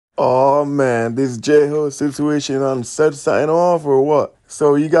Oh man, this J-Hood situation on set something off or what?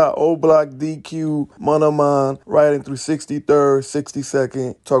 So you got Oblock, DQ, Munna Mond riding through 63rd,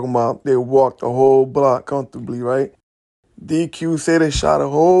 62nd, talking about they walked the whole block comfortably, right? DQ say they shot a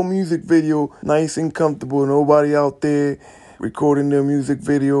whole music video, nice and comfortable, nobody out there recording their music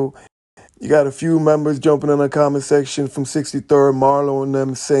video. You got a few members jumping in the comment section from 63rd, Marlo and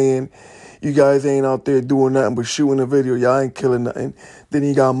them saying, you guys ain't out there doing nothing but shooting a video. Y'all ain't killing nothing. Then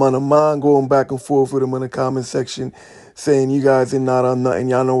you got Munna Mond going back and forth with him in the comment section saying, you guys ain't not on nothing.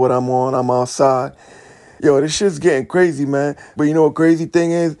 Y'all know what I'm on. I'm outside. Yo, this shit's getting crazy, man. But you know what crazy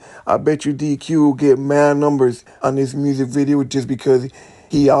thing is? I bet you DQ will get mad numbers on this music video just because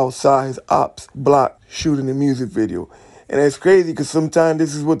he outside his ops block shooting the music video. And it's crazy because sometimes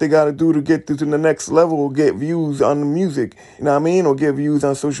this is what they got to do to get to the next level or get views on the music. You know what I mean? Or get views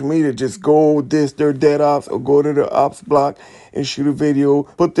on social media. Just go diss their dead ops or go to the ops block and shoot a video.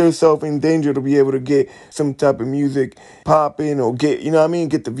 Put themselves in danger to be able to get some type of music popping or get, you know what I mean?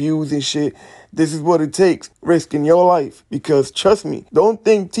 Get the views and shit. This is what it takes, risking your life. Because trust me, don't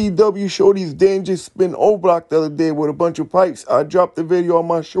think TW showed these dangerous spin Oblock the other day with a bunch of pipes. I dropped the video on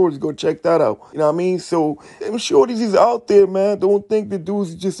my shorts. Go check that out. You know what I mean? So, them shorties is out there, man. Don't think the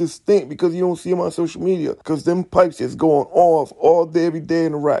dudes just a stink because you don't see them on social media. Because them pipes is going off all day, every day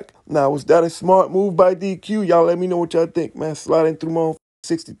in the rack. Now, was that a smart move by DQ? Y'all let me know what y'all think, man. Sliding through my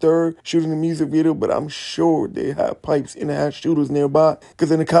 63rd, shooting the music video, but I'm sure they have pipes and they have shooters nearby.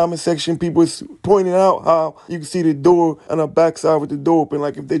 Because in the comment section, people is pointing out how you can see the door on the backside with the door open,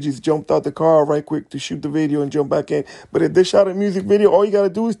 like if they just jumped out the car right quick to shoot the video and jump back in. But if they shot a music video, all you got to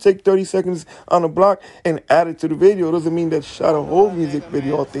do is take 30 seconds on the block and add it to the video. It doesn't mean that shot a whole music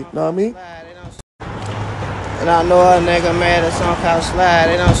video, I think. Know what I mean? And I know a nigga made a song called Slide.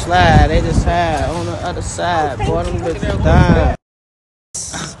 They don't slide, they just hide on the other side. Boy, them bitches dying.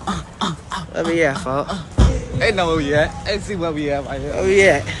 Where we at, folks? They know where we at. They see where we at right here. Where we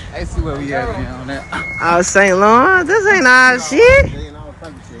at? They see where we at, man, on that. Oh, St. Lawrence? This ain't our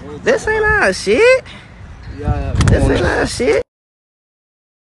shit. This ain't our shit. This ain't our shit.